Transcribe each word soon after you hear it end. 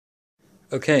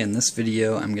Okay, in this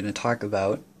video I'm going to talk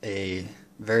about a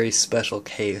very special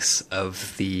case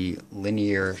of the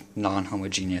linear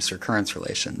non-homogeneous recurrence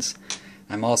relations.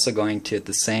 I'm also going to at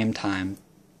the same time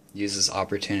use this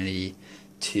opportunity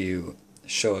to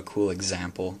show a cool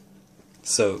example.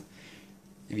 So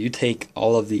if you take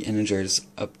all of the integers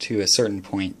up to a certain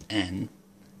point n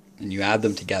and you add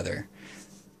them together,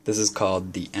 this is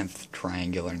called the nth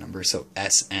triangular number, so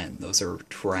Sn. Those are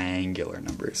triangular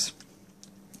numbers.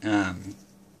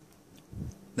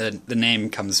 The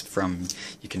name comes from,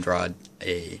 you can draw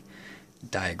a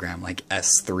diagram like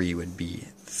S3 would be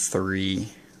 3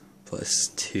 plus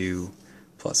 2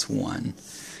 plus 1.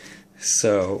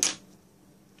 So,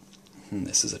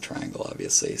 this is a triangle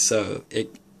obviously, so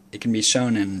it can be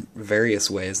shown in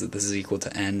various ways that this is equal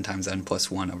to n times n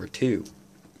plus 1 over 2.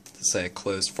 This is a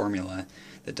closed formula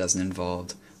that doesn't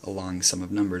involve a long sum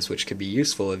of numbers, which could be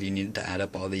useful if you needed to add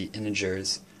up all the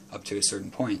integers up to a certain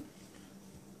point.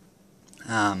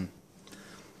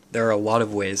 There are a lot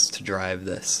of ways to derive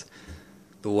this.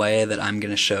 The way that I'm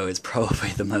going to show is probably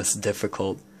the most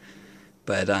difficult,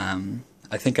 but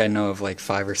I think I know of like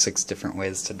 5 or 6 different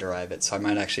ways to derive it, so I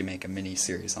might actually make a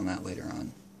mini-series on that later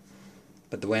on.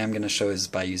 But the way I'm going to show is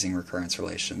by using recurrence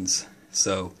relations.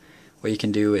 So what you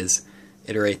can do is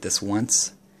iterate this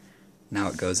once. Now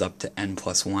it goes up to n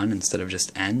plus 1 instead of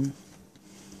just n.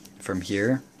 From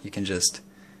here, you can just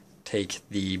take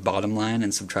the bottom line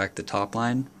and subtract the top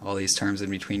line. All these terms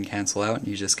in between cancel out, and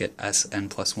you just get Sn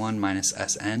plus 1 minus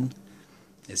Sn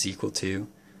is equal to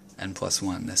n plus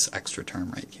 1, this extra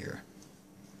term right here.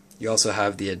 You also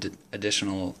have the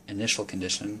additional initial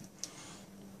condition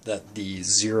that the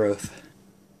 0th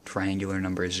triangular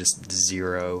number is just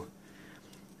 0.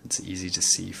 It's easy to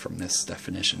see from this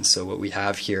definition. So what we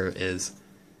have here is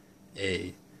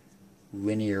a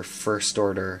linear first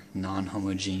order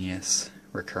non-homogeneous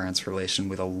recurrence relation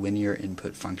with a linear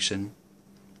input function,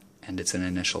 and it's an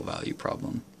initial value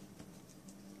problem.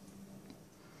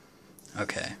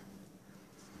 Okay,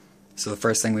 so the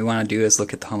first thing we want to do is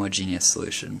look at the homogeneous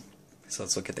solution. So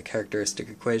let's look at the characteristic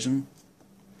equation,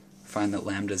 find that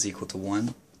lambda is equal to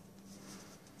 1,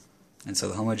 and so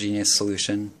the homogeneous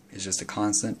solution is just a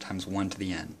constant times 1 to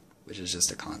the n, which is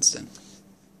just a constant.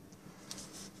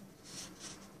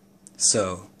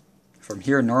 So from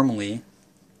here, normally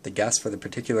the guess for the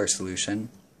particular solution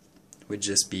would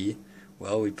just be,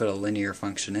 well, we put a linear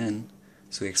function in,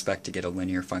 so we expect to get a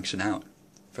linear function out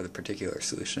for the particular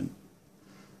solution.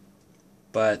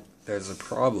 But there's a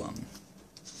problem.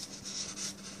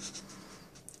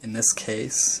 In this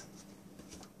case,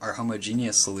 our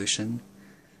homogeneous solution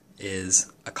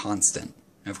is a constant.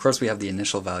 And of course we have the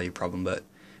initial value problem, but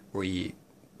we're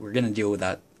going to deal with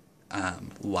that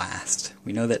last.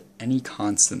 We know that any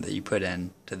constant that you put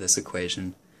in to this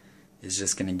equation is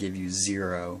just going to give you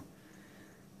 0,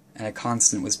 and a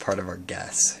constant was part of our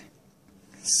guess.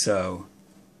 So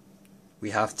we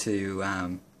have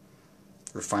to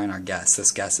refine our guess.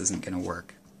 This guess isn't going to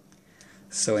work.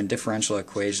 So in differential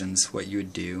equations, what you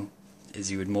would do is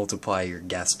you would multiply your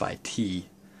guess by t.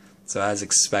 So as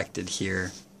expected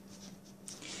here,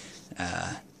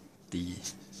 the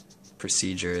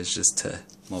procedure is just to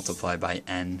multiply by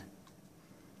n.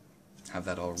 Have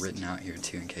that all written out here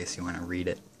too in case you want to read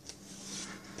it.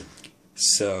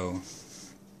 So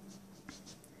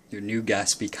your new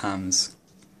guess becomes,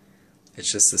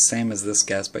 it's just the same as this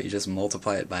guess, but you just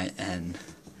multiply it by n.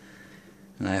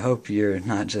 And I hope you're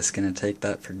not just going to take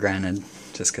that for granted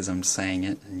just because I'm saying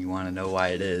it and you want to know why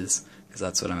it is, because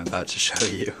that's what I'm about to show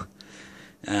you.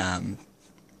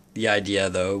 The idea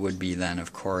though would be then,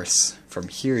 of course, from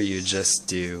here you just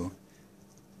do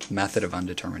method of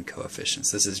undetermined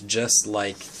coefficients. This is just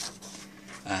like,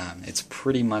 it's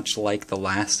pretty much like the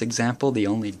last example. The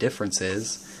only difference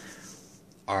is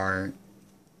our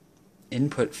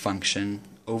input function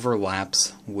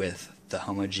overlaps with the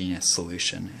homogeneous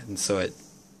solution, and so it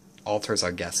alters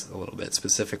our guess a little bit.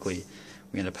 Specifically,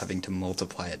 we end up having to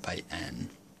multiply it by n.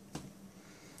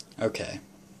 Okay,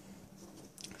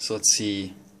 so let's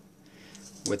see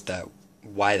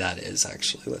why that is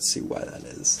actually. Let's see why that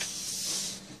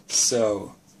is.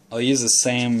 So I'll use the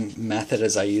same method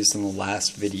as I used in the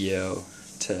last video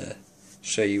to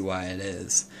show you why it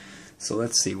is. So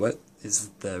let's see, what is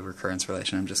the recurrence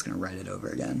relation? I'm just going to write it over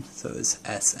again. So it's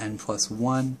Sn plus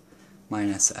 1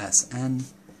 minus Sn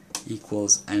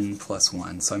equals n plus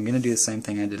 1. So I'm going to do the same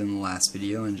thing I did in the last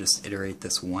video and just iterate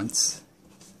this once.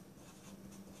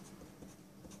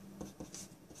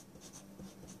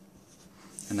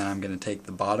 And then I'm going to take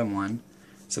the bottom one,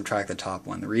 subtract the top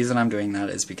one. The reason I'm doing that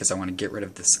is because I want to get rid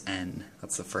of this n.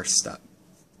 That's the first step.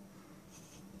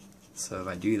 So if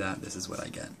I do that, this is what I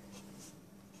get.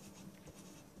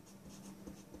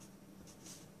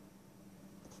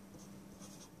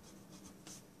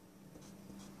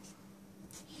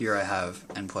 here I have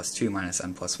n plus 2 minus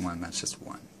n plus 1, that's just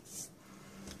 1.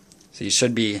 So you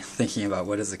should be thinking about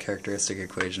what is the characteristic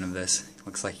equation of this.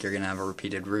 Looks like you're going to have a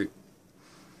repeated root.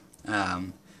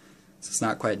 So it's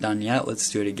not quite done yet.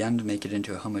 Let's do it again to make it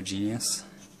into a homogeneous.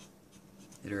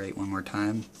 Iterate one more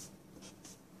time.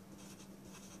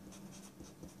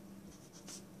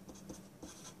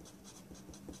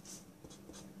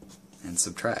 And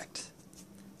subtract.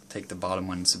 Take the bottom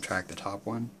one and subtract the top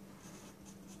one.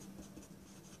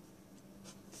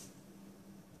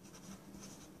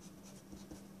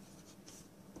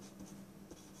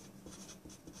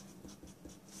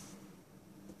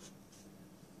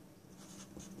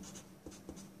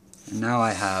 And now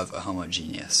I have a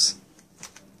homogeneous.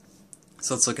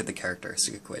 So let's look at the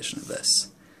characteristic equation of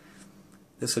this.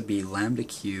 This would be lambda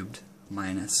cubed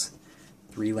minus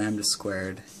 3 lambda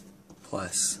squared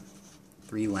plus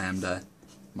 3 lambda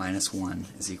minus 1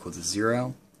 is equal to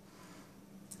 0.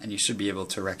 And you should be able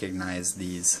to recognize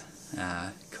these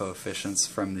coefficients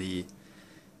from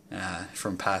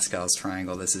from Pascal's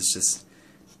triangle. This is just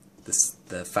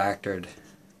the factored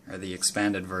or the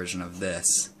expanded version of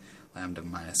this. Lambda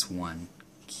minus 1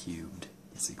 cubed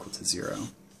is equal to 0.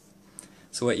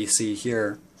 So what you see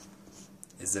here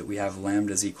is that we have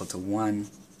lambda is equal to 1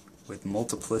 with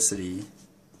multiplicity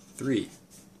 3.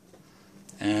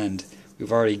 And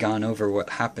we've already gone over what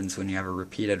happens when you have a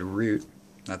repeated root.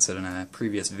 That's in a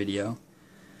previous video.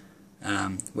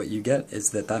 What you get is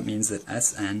that means that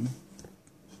Sn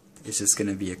is just going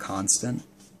to be a constant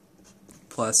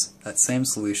plus that same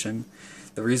solution.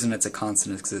 The reason it's a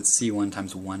constant is because it's c1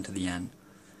 times 1 to the n.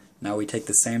 Now we take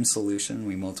the same solution,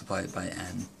 we multiply it by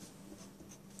n.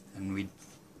 And we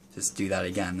just do that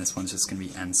again. This one's just going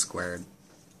to be n squared.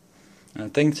 Now, the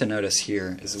thing to notice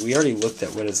here is we already looked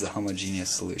at what is the homogeneous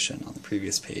solution on the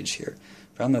previous page here.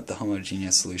 Found that the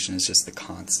homogeneous solution is just the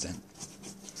constant.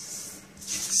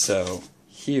 So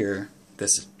here,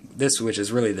 this which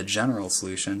is really the general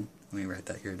solution, let me write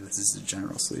that here, this is the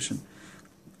general solution.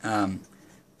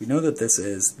 We know that this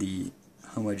is the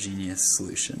homogeneous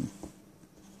solution,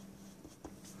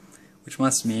 which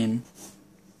must mean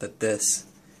that this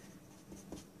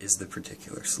is the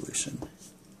particular solution.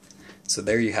 So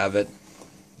there you have it.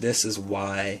 This is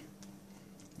why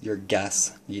your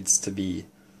guess needs to be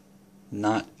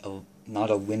not a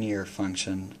linear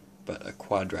function, but a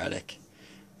quadratic.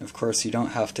 Of course, you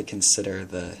don't have to consider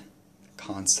the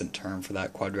constant term for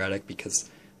that quadratic because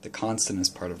the constant is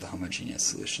part of the homogeneous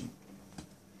solution.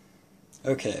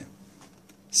 Okay,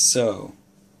 so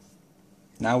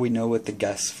now we know what the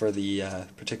guess for the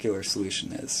particular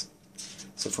solution is.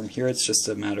 So from here it's just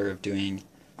a matter of doing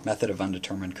method of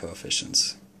undetermined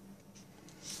coefficients.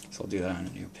 So I'll do that on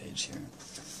a new page here.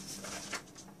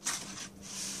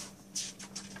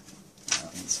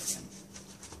 1 second.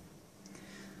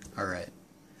 Alright,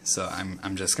 so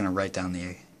I'm just going to write down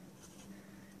the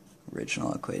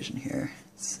original equation here.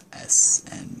 It's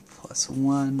Sn plus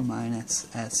 1 minus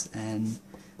Sn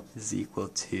is equal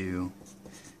to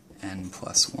n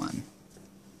plus 1.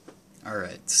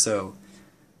 Alright, so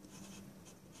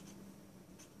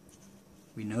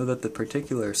we know that the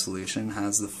particular solution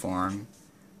has the form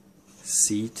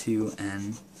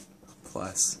c2n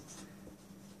plus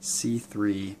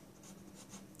c3n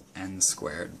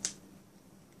squared.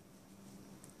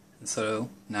 And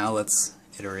so now let's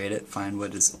iterate it, find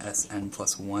what is Sn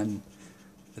plus 1,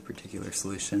 the particular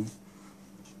solution.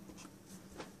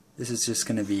 This is just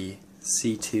going to be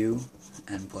c2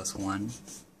 n plus 1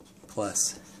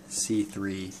 plus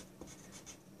c3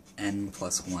 n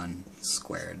plus 1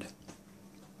 squared.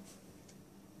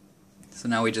 So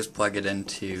now we just plug it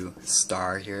into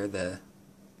star here, the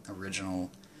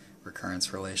original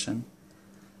recurrence relation.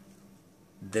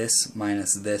 This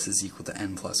minus this is equal to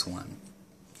n plus 1.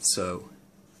 So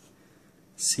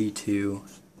c2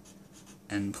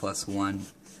 n plus 1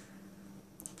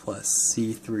 plus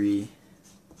c3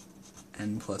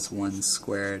 n plus 1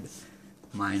 squared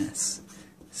minus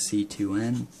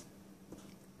c2n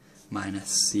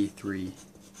minus c3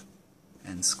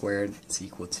 n squared is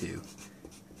equal to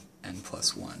n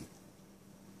plus 1.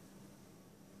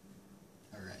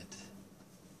 Alright.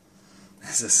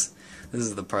 This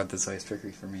is the part that's always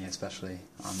tricky for me, especially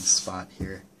on the spot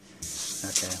here.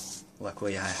 Okay,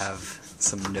 luckily I have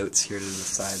some notes here to the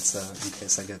side, so in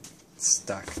case I get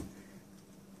stuck.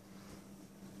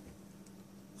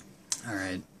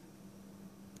 Alright.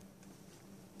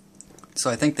 So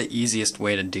I think the easiest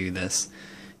way to do this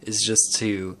is just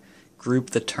to group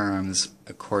the terms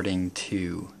according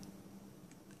to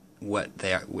what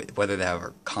they are, whether they have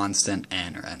a constant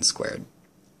n or n squared.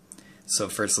 So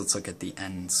first let's look at the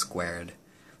n squared.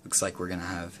 Looks like we're going to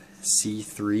have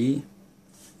c3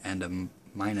 and a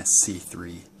minus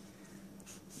c3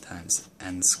 times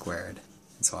n squared.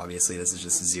 And so obviously this is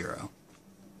just 0.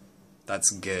 That's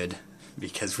good,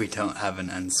 because we don't have an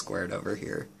n squared over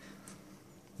here.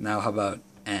 Now how about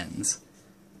n's?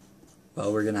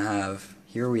 Well, we're going to have,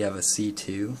 here we have a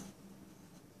c2.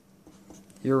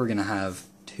 Here we're going to have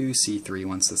 2c3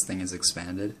 once this thing is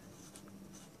expanded.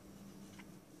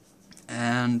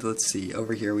 And let's see,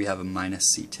 over here we have a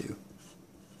minus c2.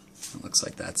 It looks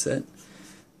like that's it.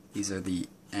 These are the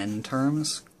n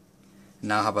terms.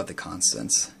 Now how about the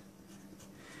constants?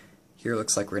 Here it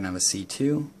looks like we're going to have a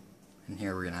c2, and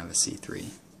here we're going to have a c3.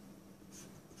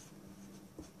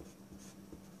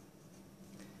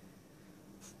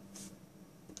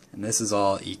 And this is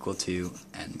all equal to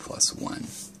n plus 1.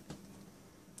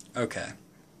 Okay.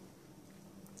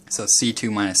 So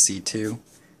c2 minus c2,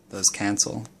 those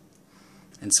cancel.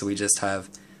 And so we just have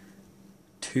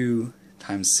 2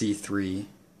 times c3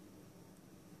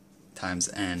 times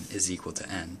n is equal to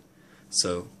n.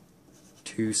 So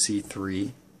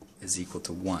 2c3 is equal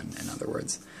to 1, in other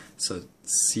words. So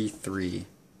c3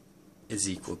 is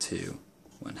equal to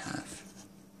 1/2.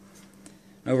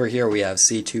 Over here we have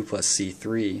c2 plus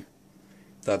c3.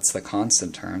 That's the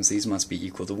constant terms. These must be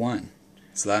equal to 1.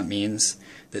 So that means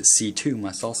that c2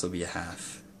 must also be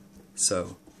 1/2.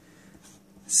 So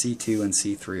c2 and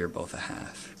c3 are both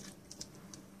 1/2.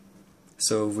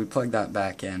 So if we plug that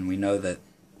back in, we know that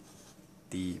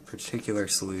the particular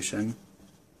solution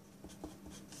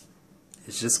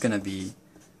is just going to be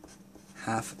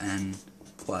 1/2n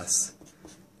plus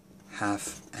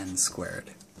 1/2n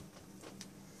squared.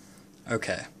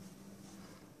 Okay,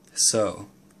 so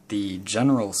the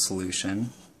general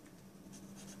solution,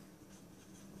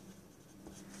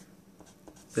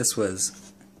 this was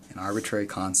an arbitrary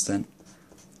constant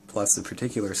plus the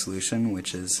particular solution,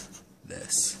 which is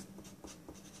this.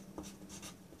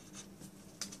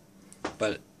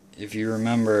 But if you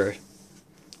remember,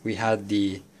 we had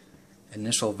the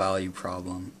initial value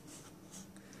problem.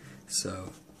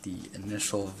 So the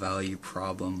initial value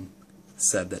problem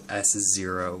said that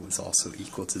s0 was also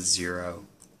equal to 0.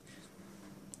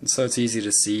 And so it's easy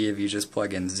to see if you just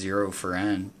plug in 0 for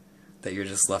n that you're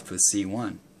just left with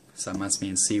c1. So that must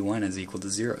mean c1 is equal to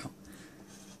 0.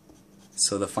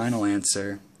 So the final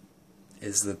answer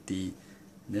is that the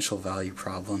initial value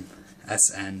problem,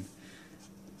 Sn,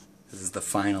 this is the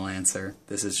final answer.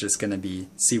 This is just going to be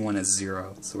c1 is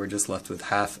 0, so we're just left with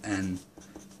 1/2n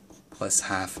plus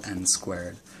 1/2n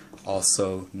squared,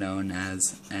 also known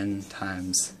as n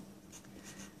times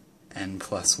n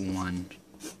plus 1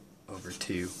 over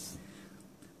 2.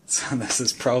 So this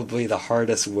is probably the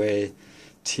hardest way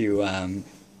to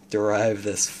derive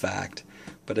this fact,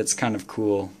 but it's kind of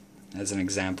cool as an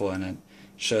example, and it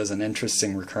shows an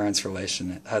interesting recurrence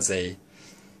relation. It has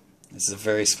this is a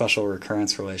very special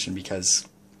recurrence relation because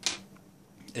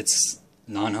it's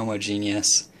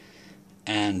non-homogeneous,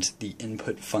 and the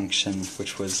input function,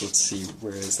 which was, let's see,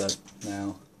 where is that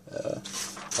now?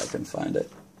 If I can find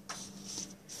it.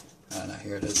 No,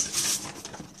 here it is.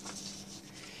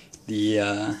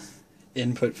 The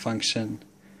input function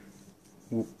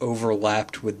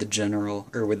overlapped with the general,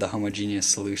 or with the homogeneous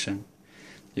solution.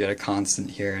 You had a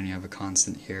constant here and you have a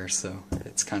constant here, so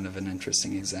it's kind of an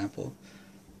interesting example.